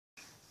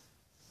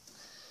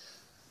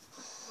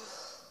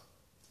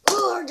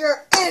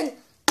order in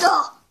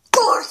the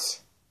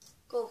court.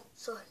 Go,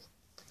 sorry.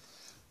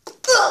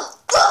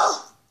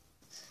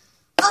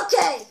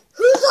 Okay,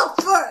 who's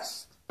up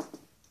first?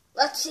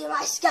 Let's see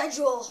my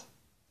schedule.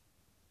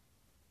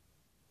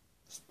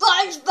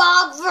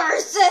 SpongeBob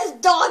versus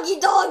Doggy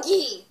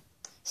Doggy.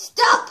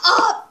 Step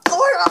up!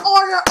 Order,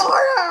 order,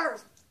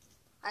 order!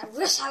 I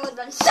wish I would have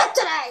been sick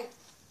today.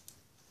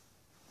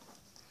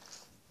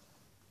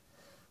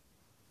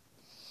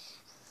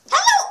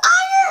 Hello,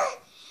 Honor!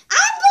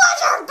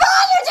 I'm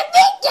pleasure to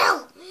meet you!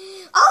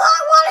 All I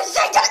want to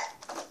say to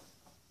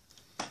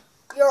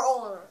Your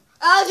Honor,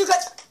 as you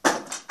guys...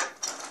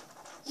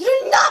 You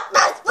do not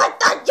mess with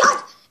the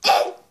judge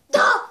in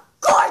the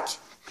court!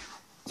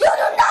 You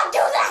do not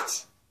do that!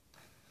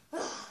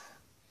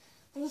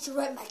 I need to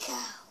ride my cow.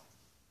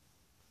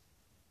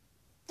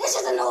 This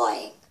is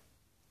annoying.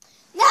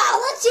 Now,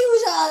 let's see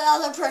who's the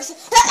other person.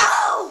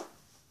 No!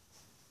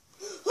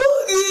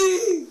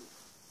 Huggy!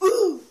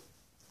 Ooh!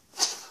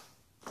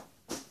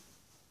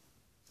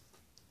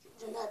 You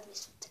do not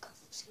mess with the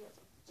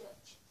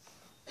judge.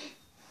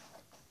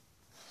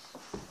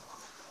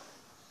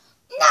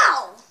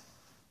 Now!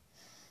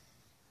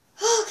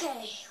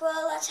 Okay,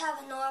 well, let's have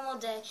a normal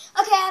day.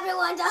 Okay,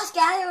 everyone, just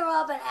gather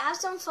up and have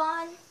some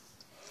fun.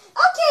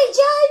 Okay,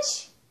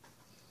 Judge.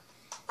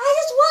 I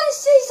just want to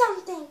say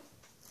something.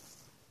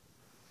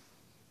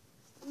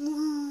 Will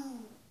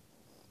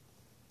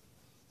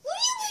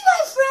you be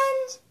my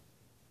friend?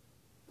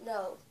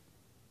 No.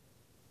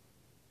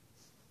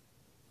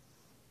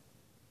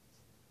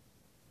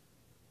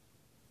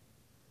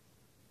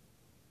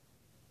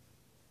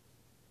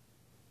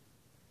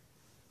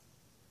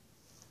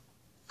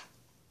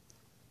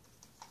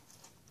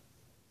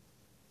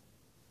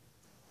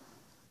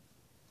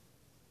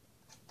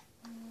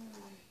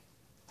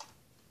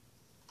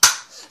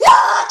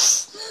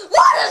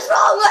 What is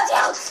wrong with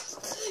you?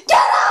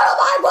 Get out of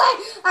my way!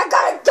 I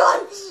got a gun!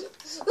 He's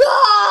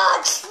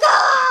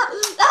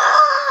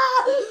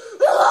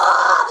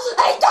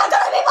not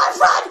gonna be my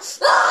friend!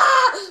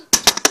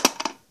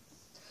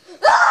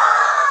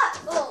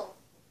 Oh.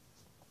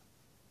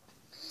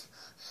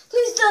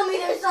 Please tell me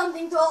there's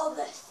something to all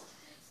this.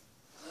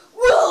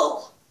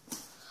 Well,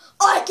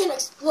 I can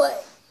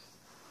explain.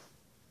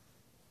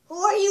 Who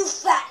are you,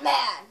 fat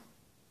man?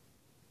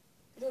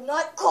 Do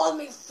not call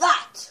me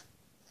fat.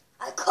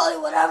 I call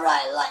you whatever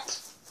I like.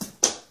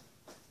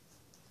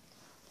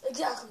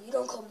 Exactly, you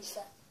don't call me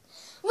fat.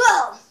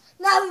 Well,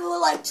 now we would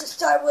like to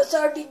start with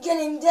our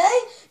beginning day,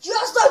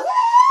 just like...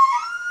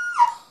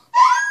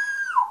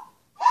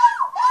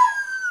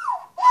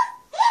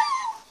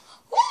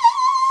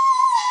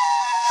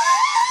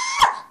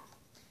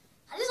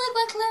 I just like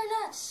my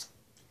clarinets.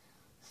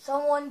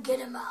 Someone get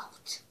him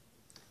out.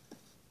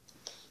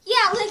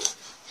 Yeah, like,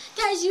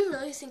 guys, you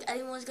really think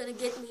anyone's gonna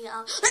get me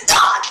out?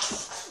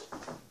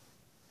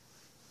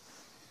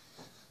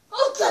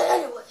 Okay,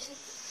 anyways,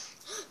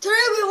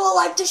 today we would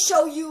like to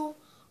show you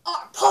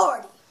our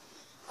party.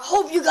 I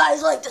hope you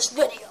guys like this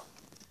video.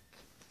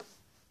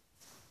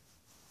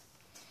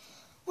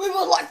 We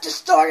would like to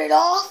start it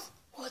off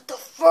with the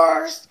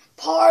first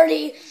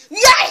party,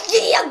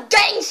 Yankee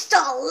Against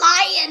the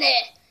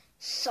Lioness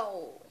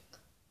song.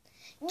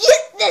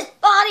 Get this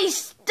party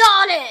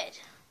started.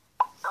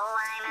 Oh,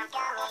 I'm a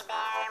gummy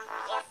bear.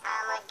 Yes,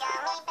 I'm a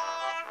gummy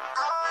bear.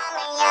 Oh, I'm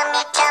a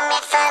yummy, tummy,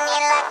 funny,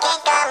 lucky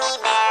gummy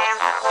bear.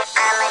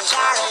 I'm a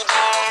jolly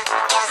bear.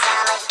 Yes,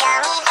 I'm a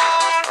gummy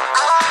bear.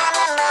 Oh, I'm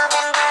a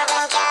moving,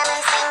 grooving, jamming,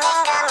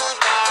 singing gummy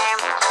bear.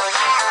 Oh,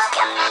 yeah, I'm a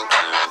gummy,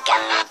 gummy,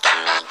 gummy,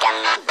 gummy,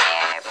 gummy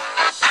bear.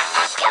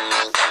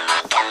 Gummy,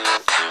 gummy,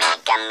 gummy, gummy,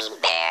 gummy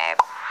bear.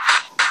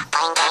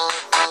 Bang, bang,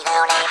 bang, do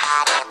they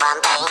party, bang,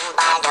 bang,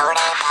 bang, do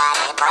they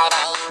party, bang,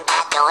 bang,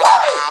 bang, do they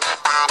party,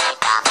 party,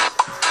 party.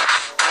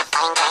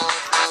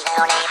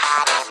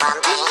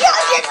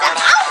 Get them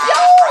out, yo!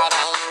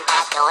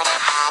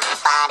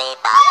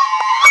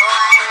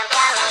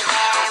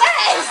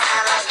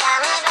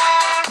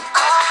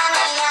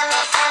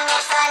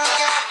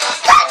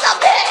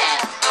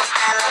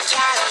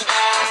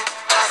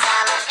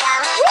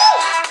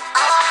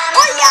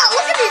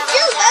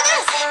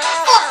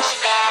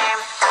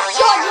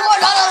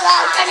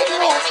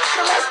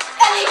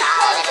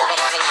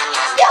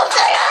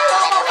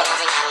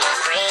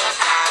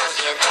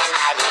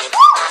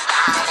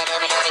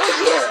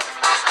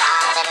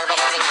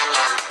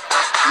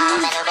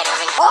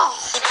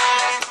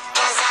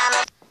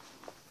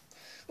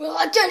 We'll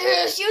like to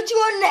introduce you to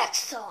our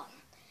next song,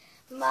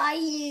 my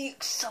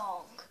Yeek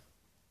song.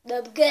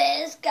 The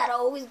guys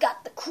always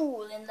got the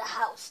cool in the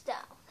house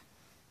down.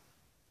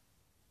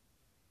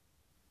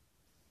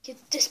 Get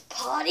this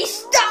party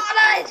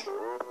started!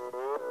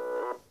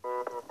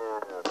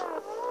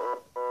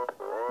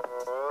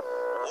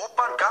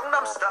 Oppan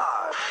Gangnam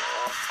Style.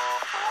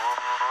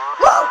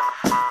 Whoa!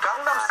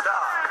 Gangnam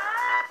Style.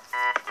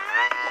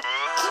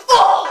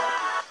 Oh!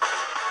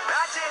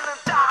 낮에는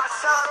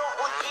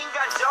따사로운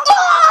인간적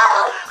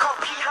Oh!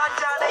 커피 한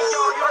잔에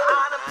여유를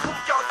아는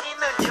품격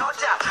있는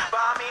여자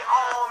밤이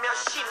오면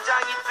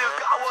심장이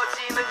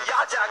뜨거워지는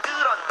여자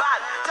그런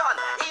반전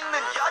있는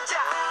여자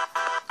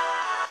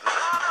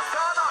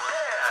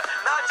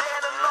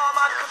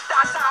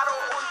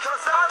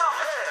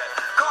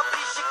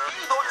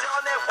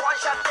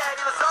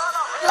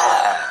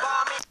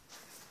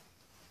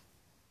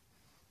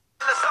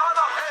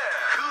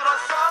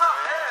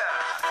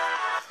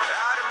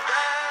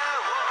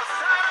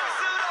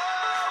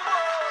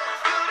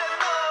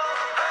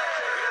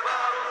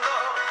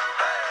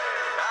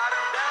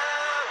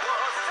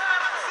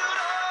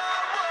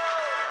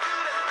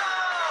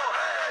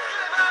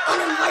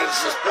uninvited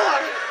to this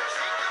party.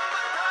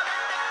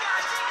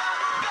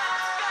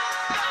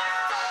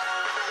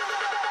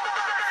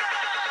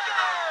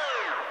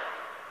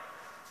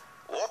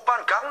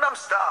 오빤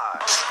강남스타일